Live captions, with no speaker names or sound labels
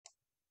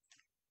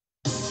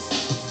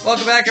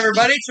Welcome back,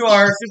 everybody, to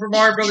our Super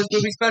Mario Bros.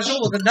 Movie special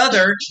with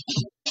another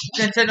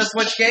Nintendo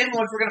Switch game,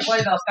 which we're going to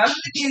play now. Family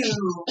Feud.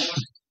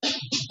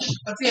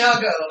 Let's see how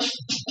it goes.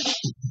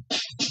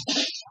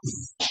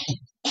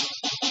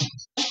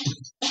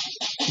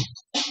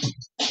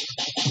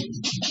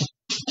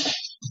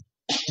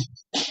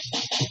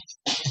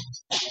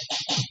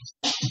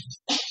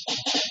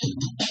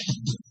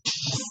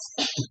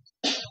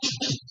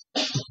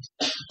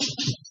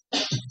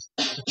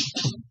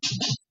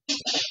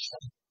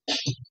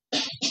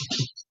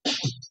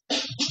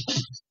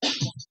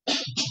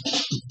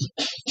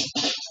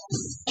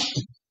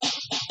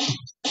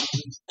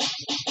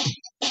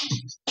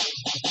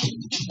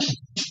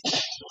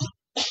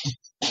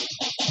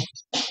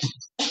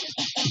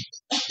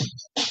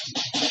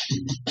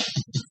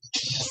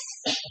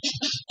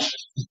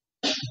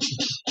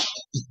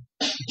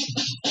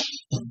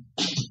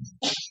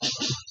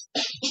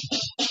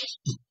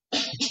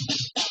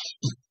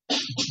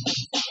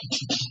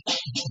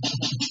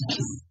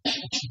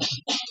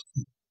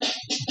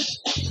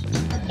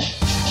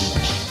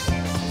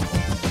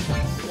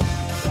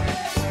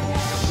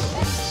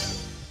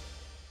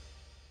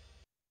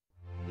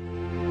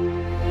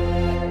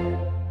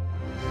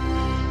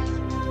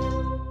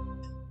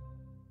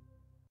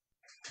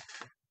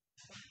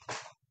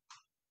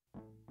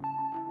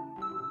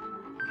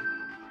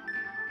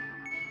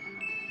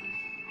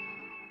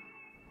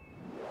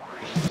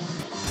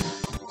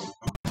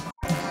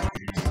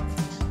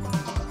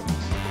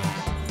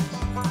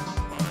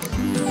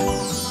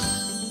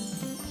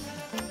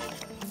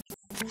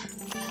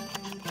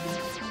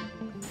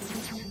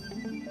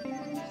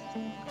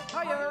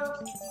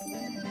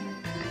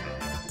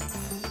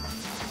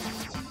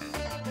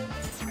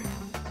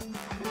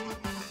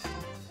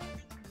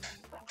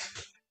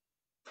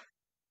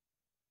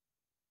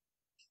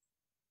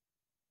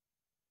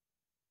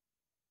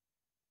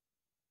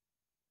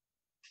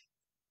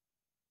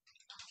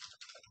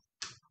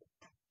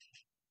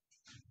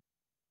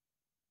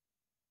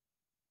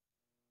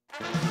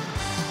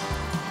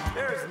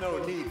 There's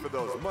no need for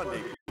those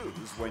Monday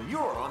blues when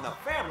you're on the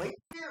Family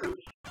Feud.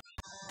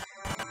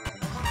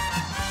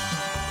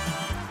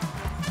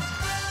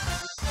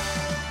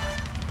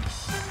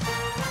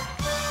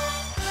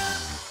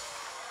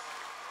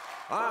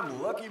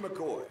 I'm Lucky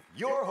McCoy,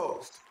 your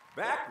host,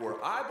 back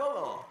where I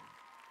belong.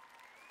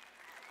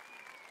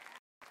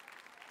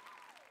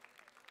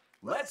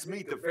 Let's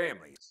meet the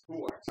families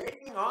who are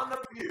taking on the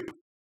feud.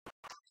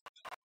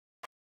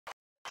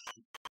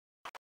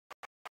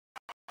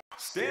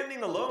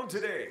 Standing alone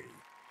today.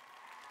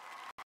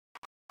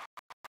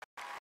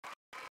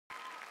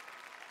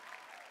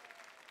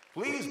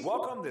 Please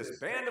welcome this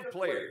band of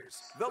players,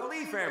 the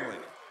Lee family.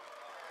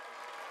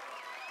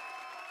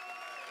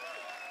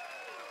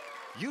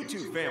 You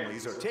two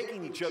families are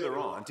taking each other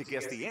on to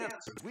guess the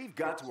answers we've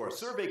got to our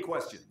survey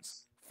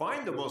questions.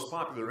 Find the most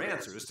popular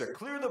answers to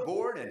clear the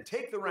board and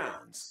take the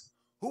rounds.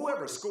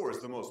 Whoever scores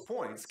the most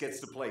points gets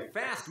to play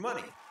Fast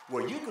Money,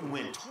 where you can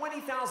win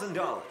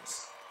 $20,000.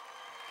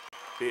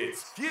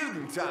 It's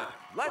feuding time.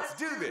 Let's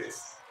do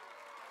this.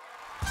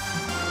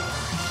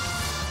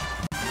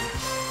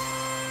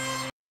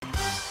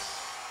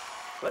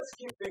 Let's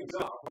kick things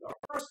off with our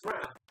first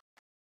round.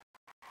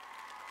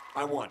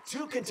 I want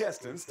two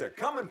contestants to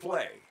come and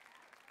play.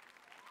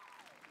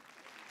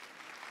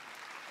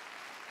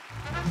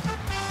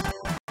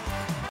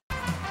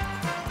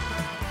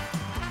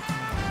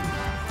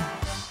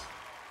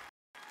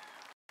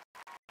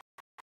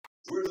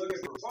 We're looking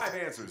for 5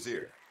 answers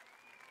here.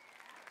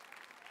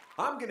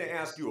 I'm going to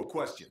ask you a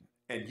question,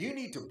 and you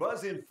need to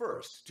buzz in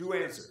first to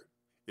answer.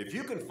 If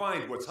you can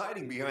find what's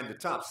hiding behind the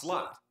top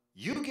slot,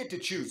 you get to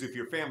choose if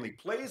your family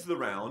plays the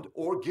round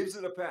or gives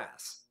it a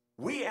pass.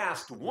 We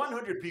asked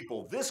 100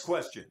 people this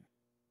question.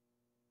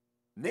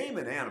 Name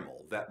an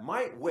animal that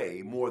might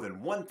weigh more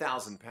than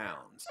 1,000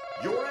 pounds.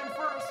 You're in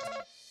first.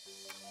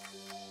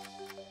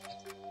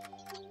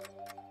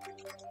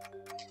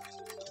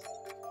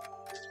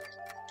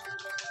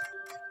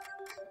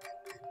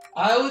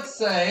 I would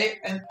say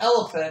an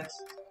elephant.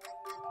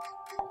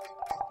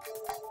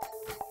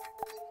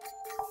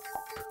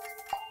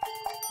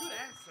 Good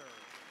answer.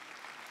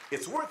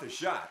 It's worth a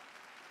shot.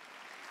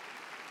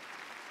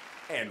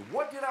 And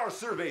what did our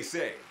survey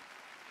say?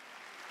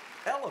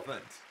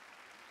 Elephant.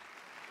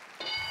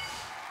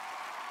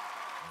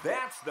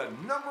 That's the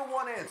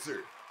 #1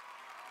 answer.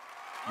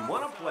 You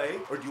want to play,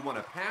 or do you want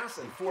to pass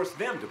and force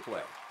them to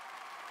play?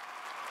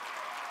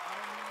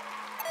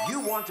 You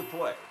want to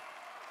play.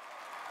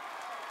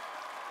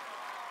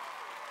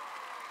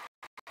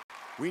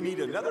 We need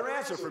another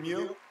answer from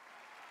you.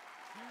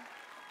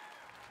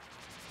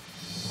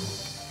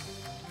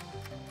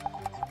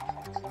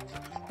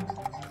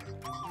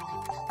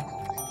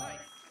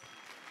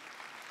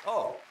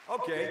 Oh,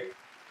 okay.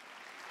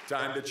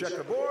 Time to check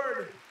the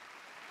board.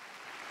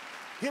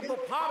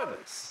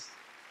 Hippopotamus.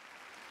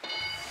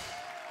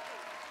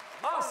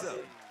 Awesome.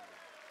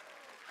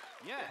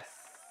 Yes.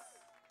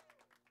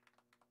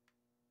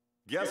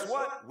 Guess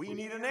what? We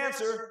need an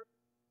answer.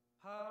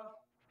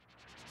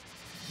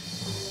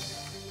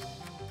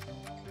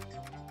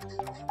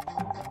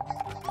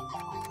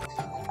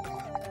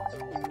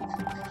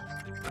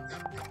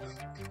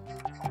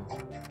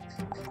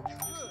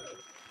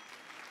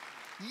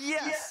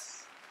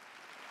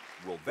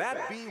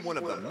 that be one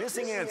of the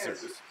missing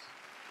answers?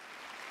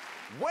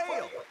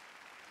 Whale!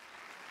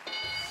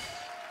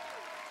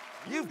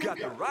 You've got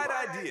the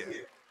right idea.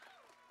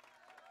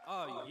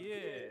 Oh, yeah.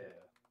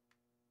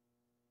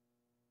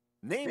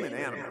 Name an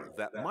animal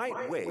that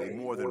might weigh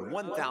more than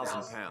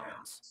 1,000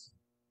 pounds.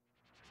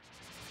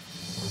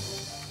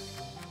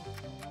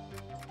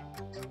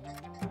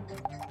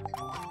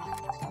 Oh,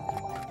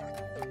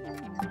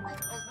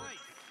 nice.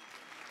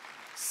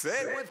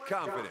 Say it with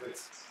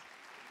confidence.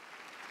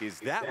 Is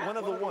that one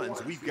of the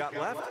ones we've got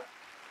left?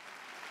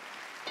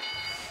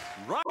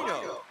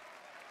 Rhino!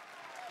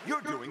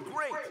 You're doing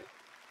great.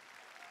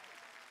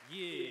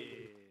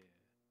 Yeah.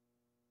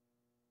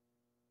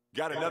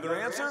 Got another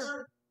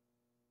answer?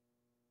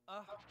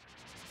 Yeah.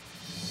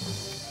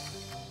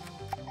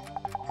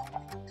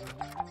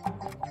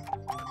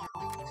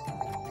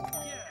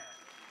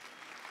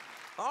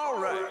 All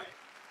right.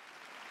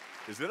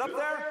 Is it up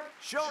there?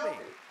 Show me.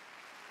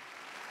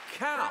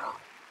 Cow.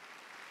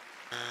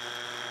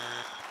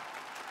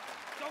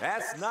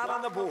 That's not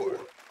on the board.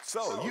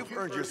 So you've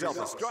earned yourself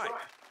a strike.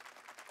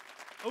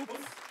 Oops.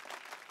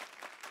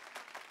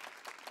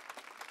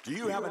 Do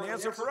you have an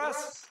answer for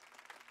us?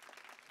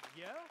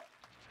 Yeah.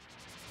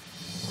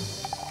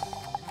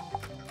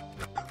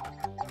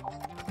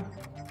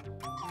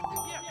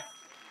 Yeah.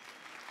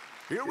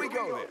 Here we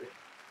go then.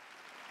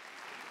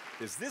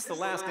 Is this the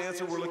last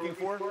answer we're looking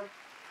for?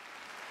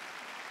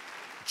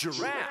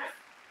 Giraffe.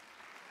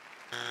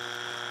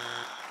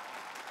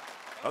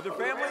 Other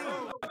family?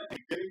 I'd be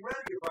getting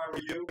ready if I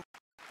were you.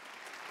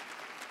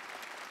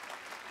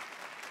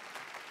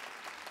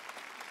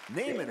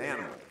 Name an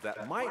animal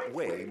that might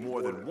weigh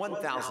more than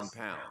 1,000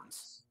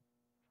 pounds.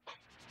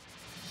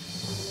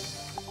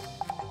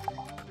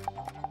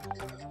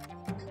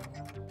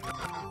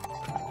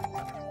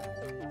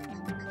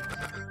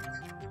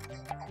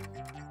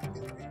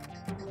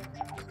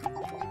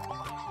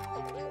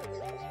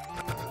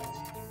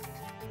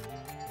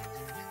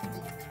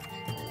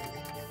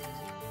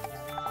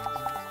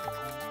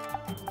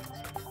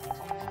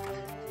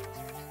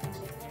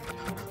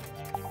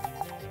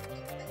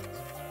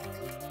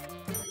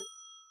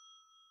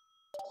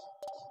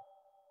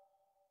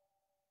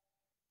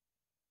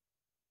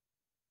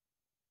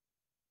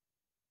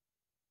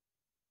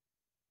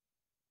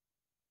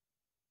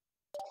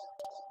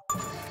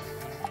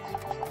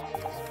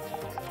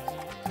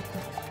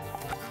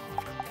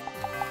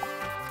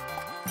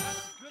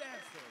 Good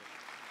answer.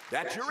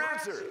 That's your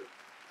answer.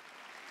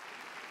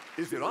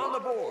 Is it on the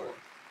board?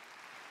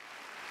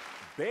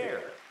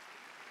 Bear.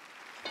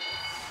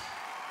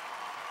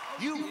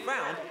 You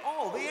found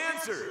all the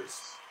answers.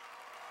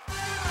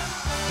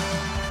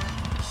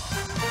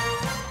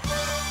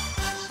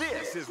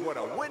 This is what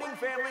a winning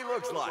family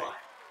looks like.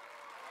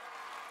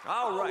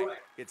 All right,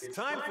 it's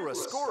time for a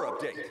score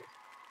update.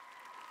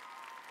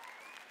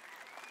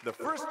 The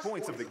first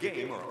points of the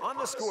game are on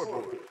the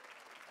scoreboard.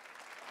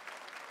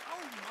 Oh,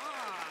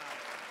 my.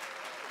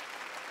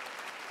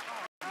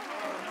 Oh,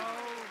 no.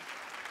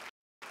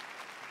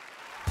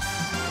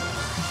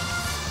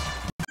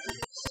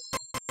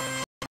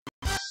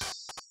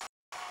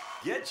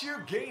 Get your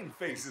game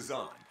faces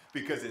on,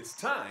 because it's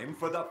time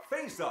for the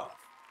face-off.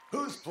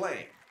 Who's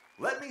playing?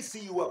 Let me see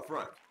you up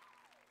front.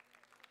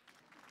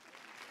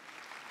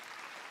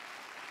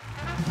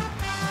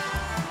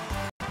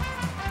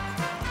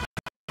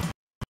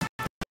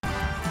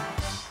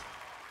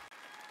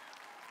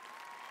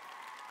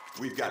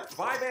 We've got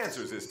 5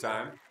 answers this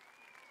time.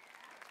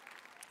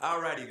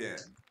 Alrighty then.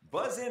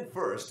 Buzz in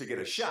first to get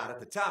a shot at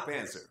the top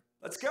answer.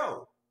 Let's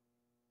go.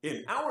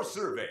 In our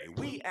survey,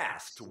 we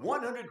asked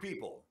 100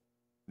 people.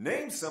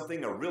 Name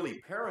something a really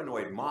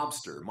paranoid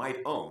mobster might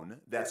own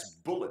that's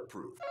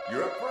bulletproof.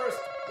 You're up first.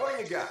 What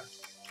do you got?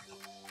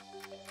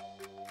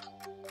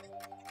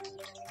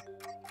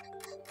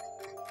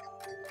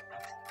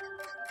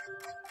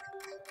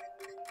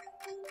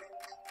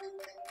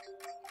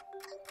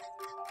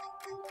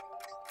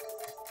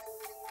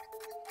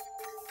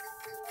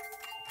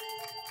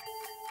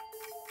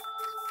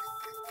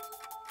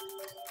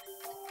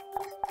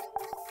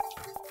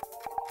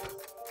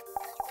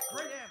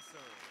 Great answer.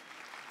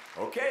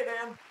 Okay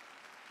then.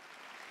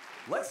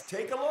 Let's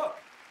take a look.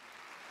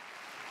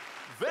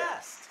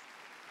 Vest.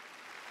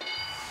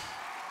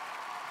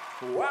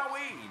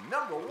 Wowee,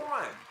 number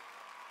 1.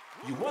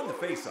 You won the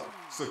face-off,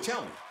 so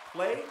tell me,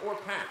 play or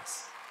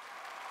pass?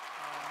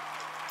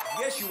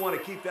 Guess you want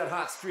to keep that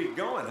hot streak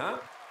going, huh?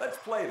 Let's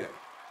play then.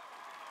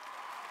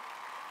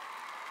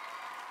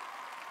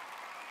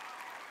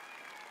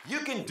 You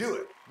can do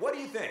it. What do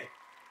you think?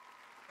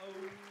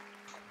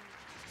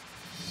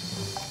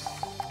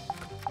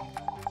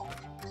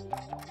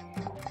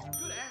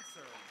 Good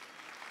answer.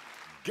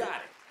 Got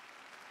it.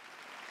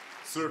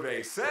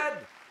 Survey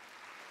said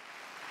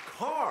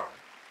car.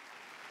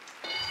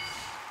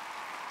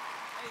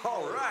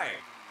 All right.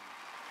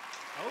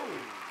 Oh.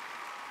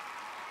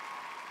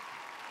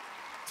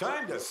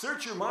 Time to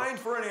search your mind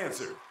for an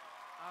answer.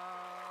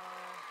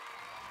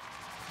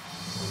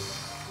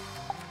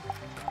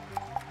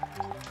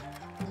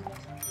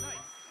 Nice.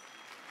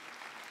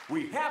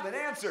 We have an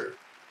answer.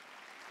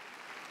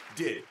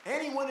 Did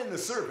anyone in the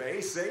survey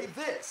say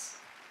this?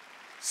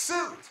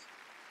 Suit.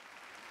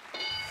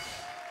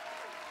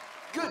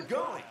 Good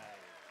going.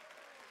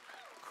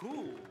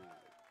 Cool.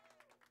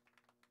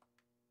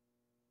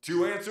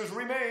 2 answers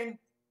remain.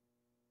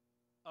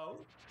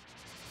 Oh.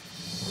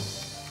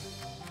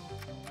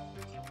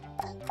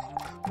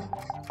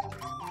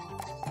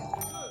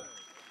 Good.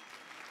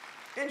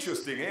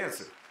 Interesting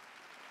answer.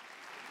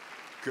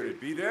 Could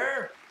it be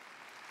there?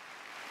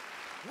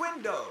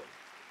 Window.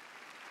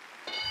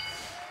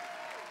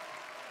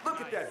 Look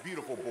at that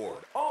beautiful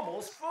board,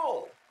 almost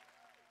full.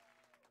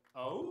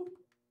 Oh?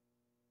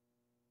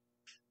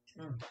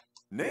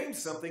 Name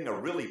something a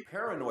really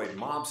paranoid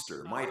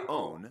mobster might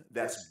own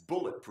that's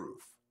bulletproof.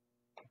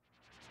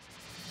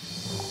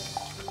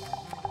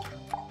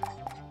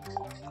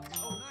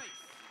 Oh, nice.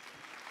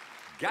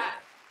 Got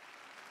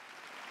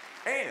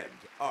it. And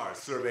our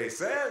survey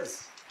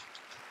says,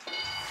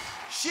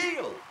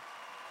 shield.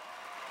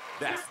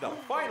 That's the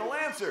final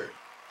answer.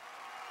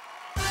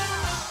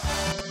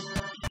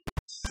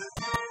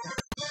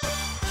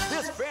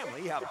 This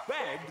family have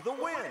bagged the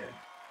win.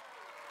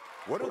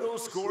 What are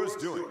those scores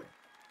doing?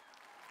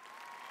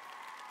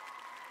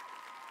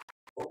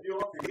 Hope you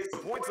all can get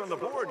some points on the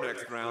board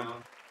next round.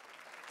 No.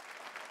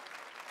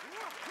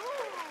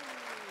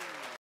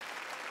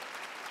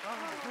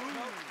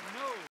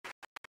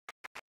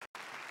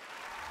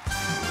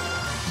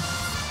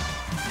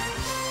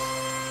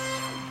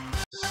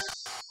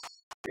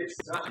 It's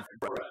time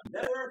for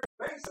another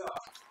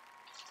face-off.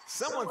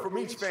 Someone from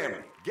each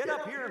family, get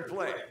up here and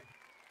play.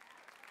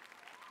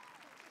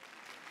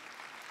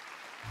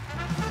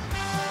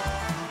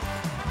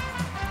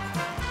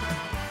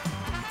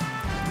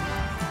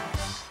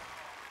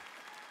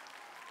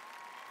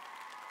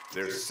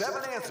 There's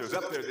 7 answers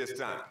up there this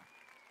time.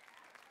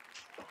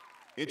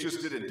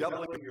 Interested in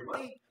doubling your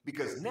money?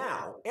 Because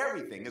now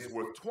everything is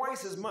worth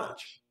twice as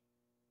much.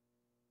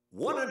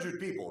 100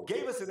 people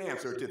gave us an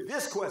answer to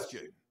this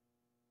question.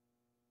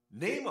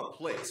 Name a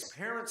place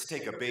parents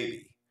take a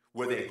baby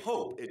where they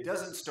hope it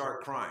doesn't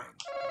start crying.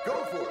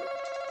 Go for it.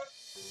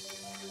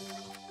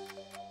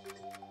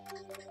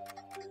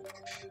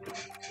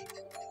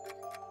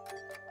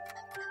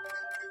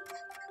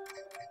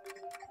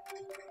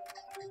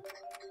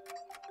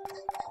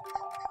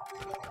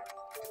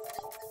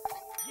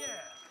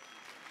 Yeah.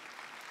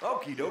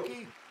 Okie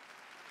dokie.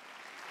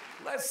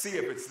 Let's see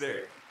if it's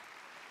there.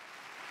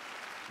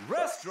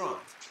 Restaurant.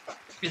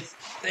 It's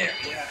there,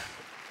 yeah.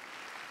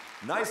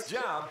 Nice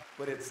job,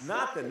 but it's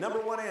not the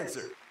 #1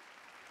 answer.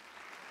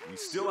 We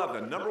still have the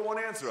 #1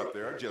 answer up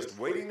there, just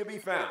waiting to be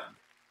found.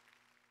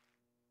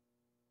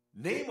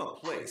 Name a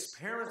place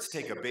parents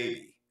take a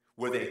baby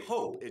where they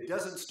hope it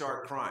doesn't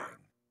start crying.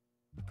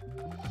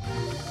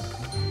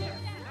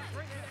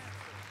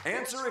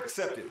 Answer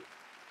accepted.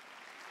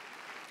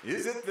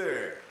 Is it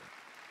there?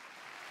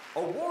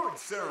 Award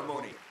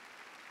ceremony.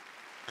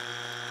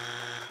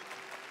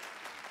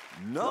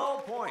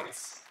 No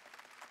points.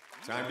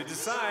 Time to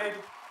decide.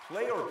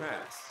 Play or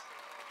pass.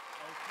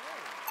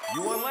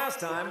 You won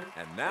last time,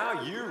 and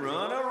now you're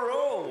on a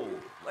roll.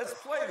 Let's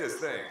play this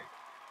thing.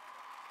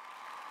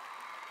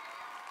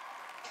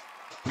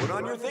 Put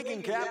on your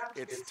thinking cap.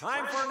 It's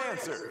time for an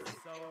answer.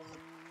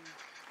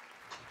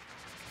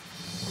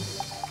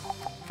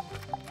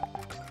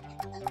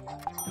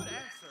 Good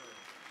answer.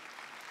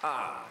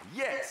 Ah,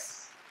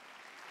 yes.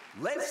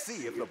 Let's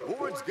see if the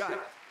board's got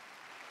it.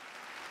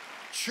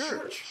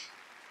 Church.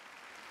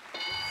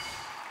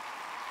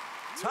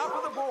 Top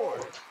of the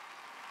board.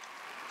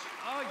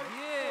 Oh,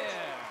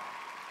 yeah.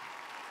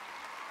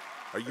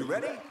 Are you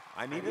ready?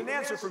 I need an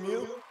answer from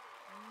you.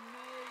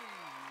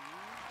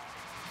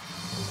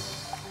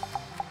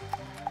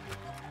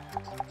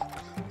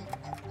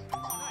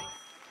 Nice.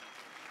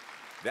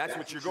 That's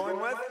what you're going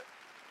with?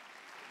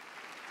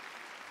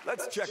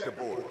 Let's check the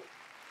board.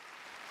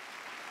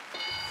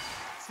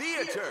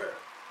 Theater.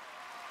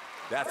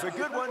 That's a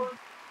good one.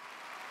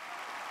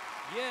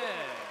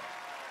 Yeah.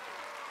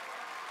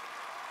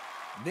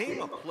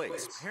 Name a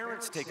place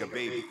parents take a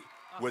baby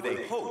where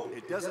they hope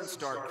it doesn't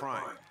start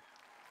crying.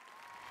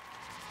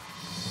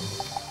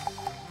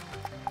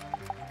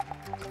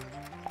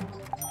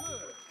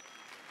 Good.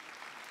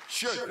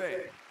 Sure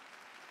thing.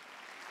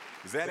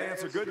 Is that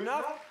answer good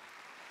enough?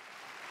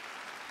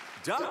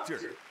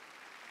 Doctor.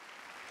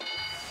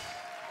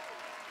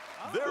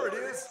 There it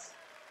is.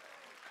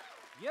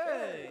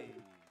 Yay.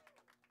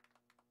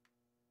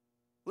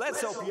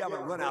 Let's hope you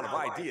haven't run out of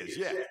ideas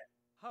yet.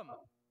 Hum.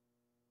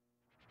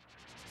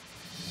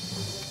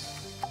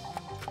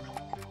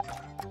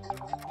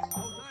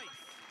 Oh, nice.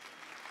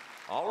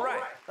 All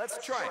right,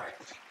 let's try it.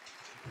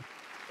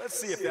 Let's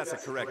see if that's a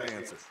correct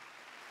answer.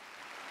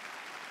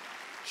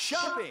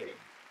 Shopping.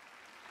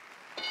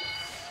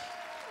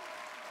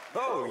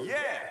 Oh,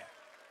 yeah.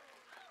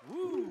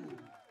 Woo.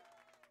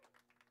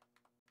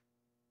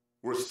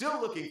 We're still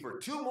looking for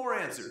 2 more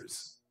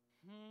answers.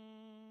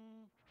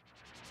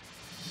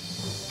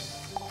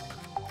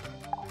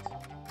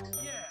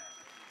 Yeah.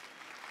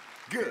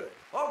 Good.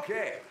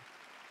 Okay.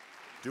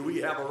 Do we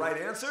have a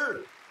right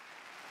answer?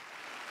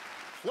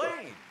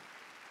 Plane.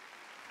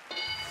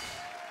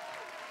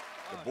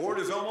 The board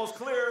is almost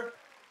clear.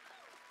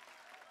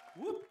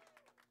 Whoop.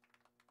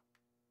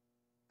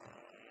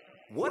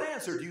 What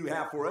answer do you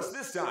have for us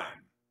this time?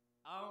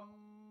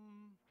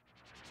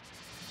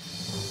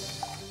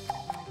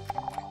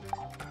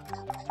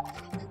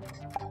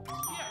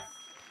 Yes.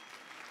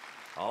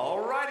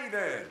 Alrighty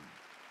then.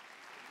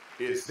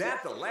 Is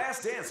that the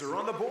last answer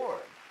on the board?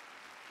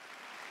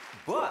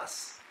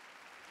 Bus.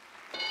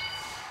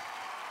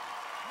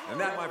 And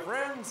that, my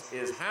friends,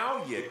 is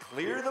how you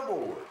clear the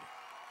board.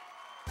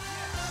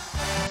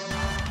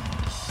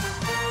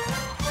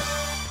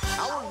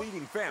 Our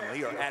leading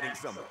family are adding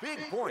some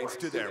big points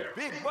to their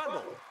big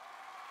bundle.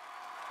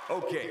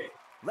 Okay,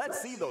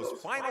 let's see those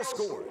final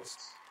scores.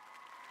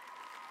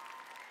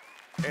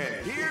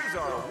 And here's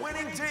our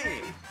winning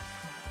team.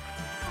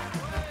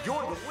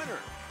 You're the winner.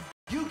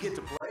 You get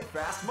to play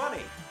Fast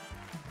Money.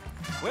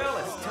 Well,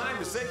 it's time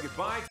to say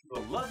goodbye to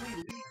the lovely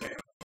Lee family.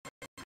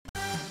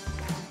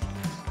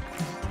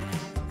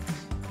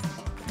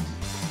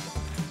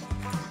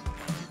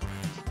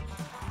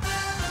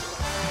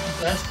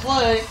 Let's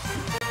play.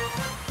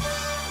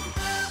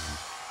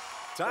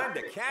 Time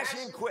to cash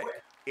in quick.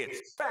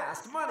 It's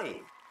Fast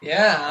Money.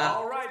 Yeah.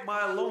 All right,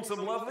 my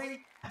lonesome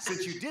lovely.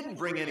 Since you didn't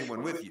bring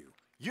anyone with you,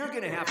 you're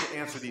going to have to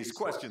answer these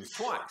questions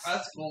twice.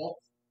 That's cool.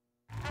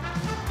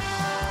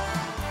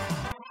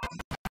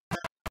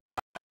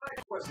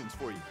 Questions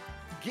for you.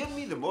 Give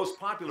me the most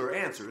popular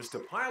answers to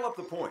pile up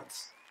the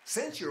points.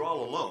 Since you're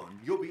all alone,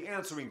 you'll be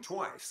answering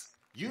twice.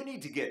 You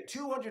need to get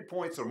 200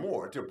 points or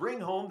more to bring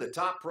home the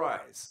top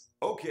prize.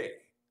 Okay,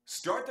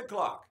 start the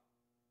clock.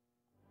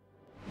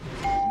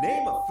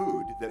 Name a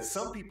food that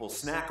some people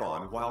snack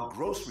on while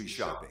grocery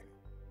shopping.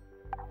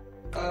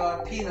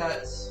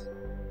 Peanuts.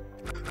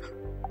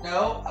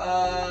 No,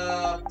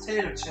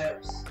 potato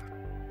chips.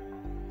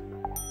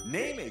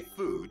 Name a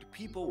food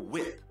people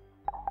whip.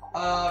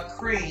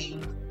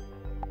 Cream.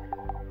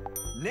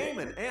 Name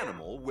an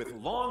animal with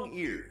long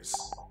ears.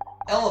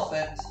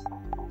 Elephant.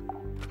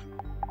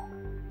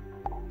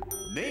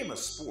 Name a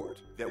sport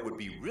that would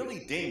be really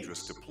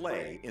dangerous to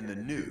play in the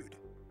nude.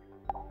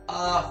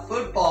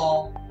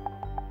 Football.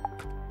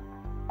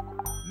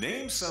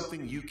 Name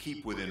something you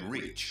keep within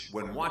reach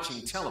when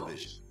watching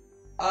television.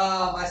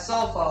 My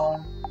cell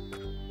phone.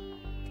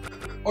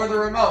 Or the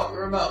remote.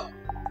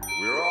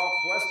 We're all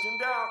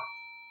questioned out.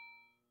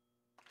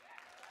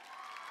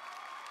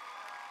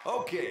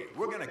 Okay,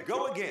 we're gonna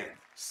go again.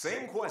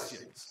 Same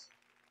questions.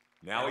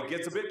 Now it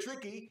gets a bit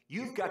tricky.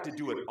 You've got to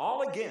do it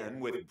all again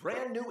with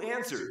brand new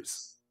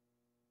answers.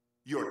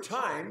 Your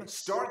time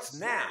starts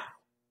now.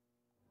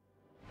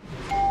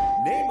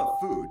 Name a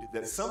food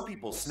that some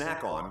people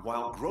snack on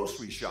while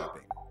grocery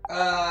shopping.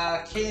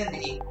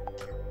 Candy.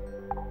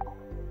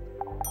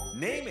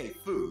 Name a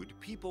food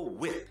people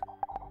whip.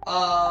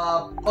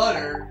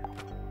 Butter.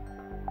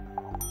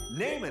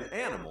 Name an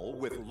animal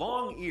with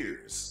long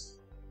ears.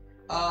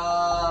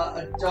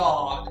 A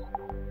dog.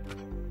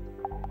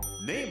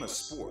 Name a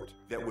sport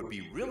that would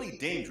be really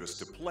dangerous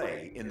to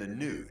play in the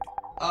nude.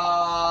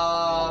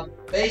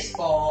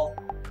 Baseball.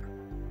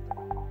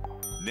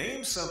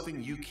 Name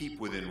something you keep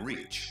within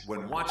reach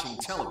when watching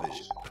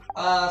television.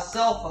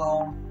 Cell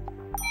phone.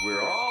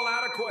 We're all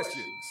out of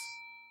questions.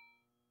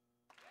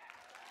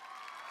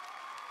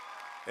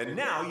 And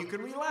now you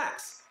can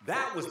relax.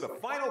 That was the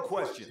final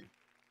question.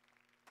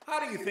 How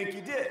do you think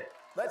you did?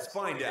 Let's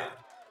find out.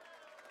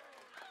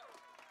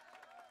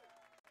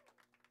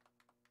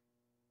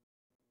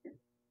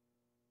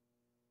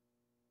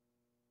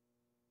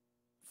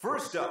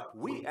 First up,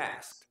 we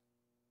asked,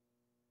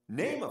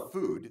 name a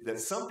food that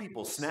some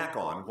people snack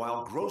on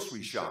while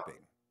grocery shopping.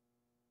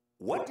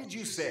 What did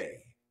you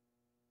say?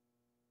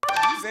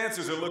 These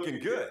answers are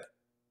looking good.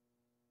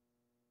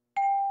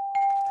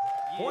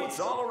 Points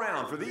all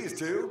around for these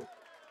two.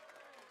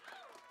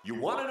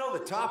 You want to know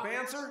the top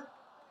answer?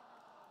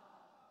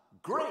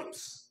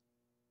 Grapes.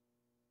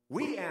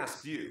 We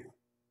asked you,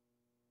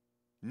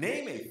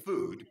 name a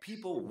food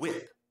people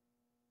whip.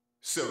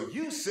 So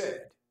you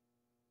said,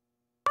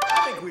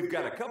 I think we've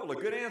got a couple of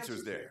good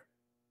answers there.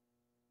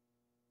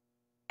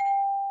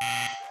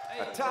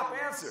 A top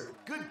answer.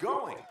 Good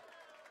going.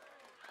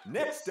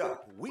 Next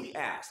up, we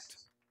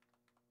asked,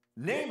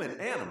 name an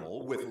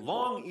animal with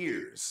long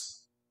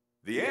ears.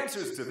 The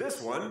answers to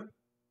this one,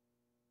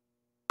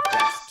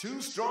 that's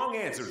two strong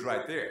answers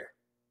right there.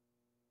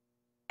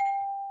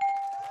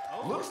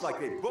 Looks like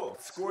they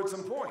both scored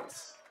some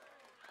points.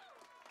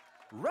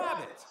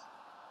 Rabbit.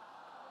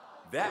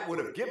 That would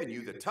have given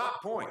you the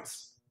top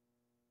points.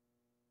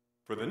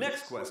 For the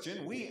next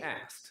question, we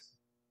asked,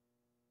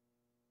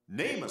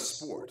 name a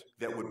sport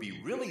that would be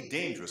really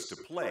dangerous to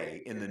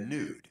play in the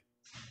nude.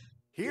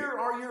 Here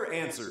are your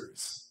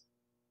answers.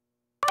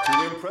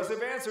 Two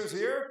impressive answers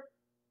here.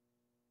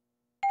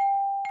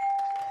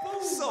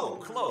 So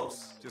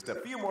close. Just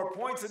a few more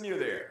points and you're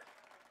there.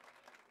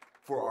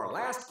 For our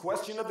last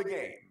question of the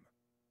game,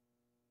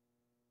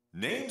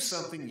 name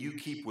something you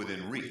keep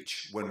within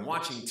reach when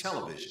watching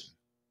television.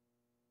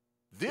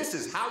 This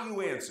is how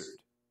you answered.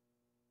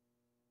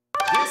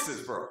 This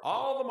is for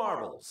all the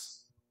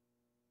marbles.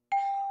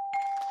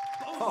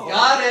 Oh,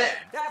 Got it.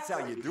 That's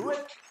how you do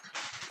it.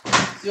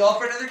 See you all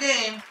for another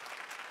game.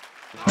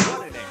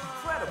 What an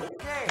incredible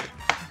game.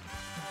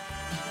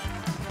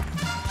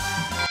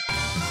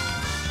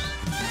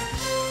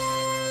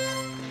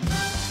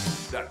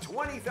 The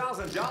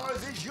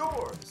 $20,000 is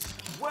yours.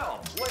 Well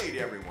played,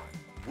 everyone.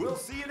 We'll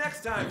see you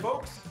next time,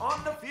 folks,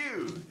 on The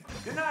Feud.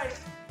 Good night.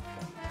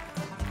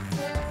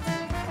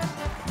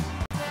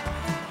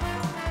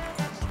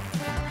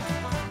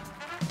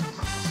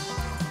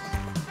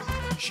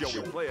 Shall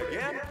we play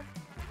again?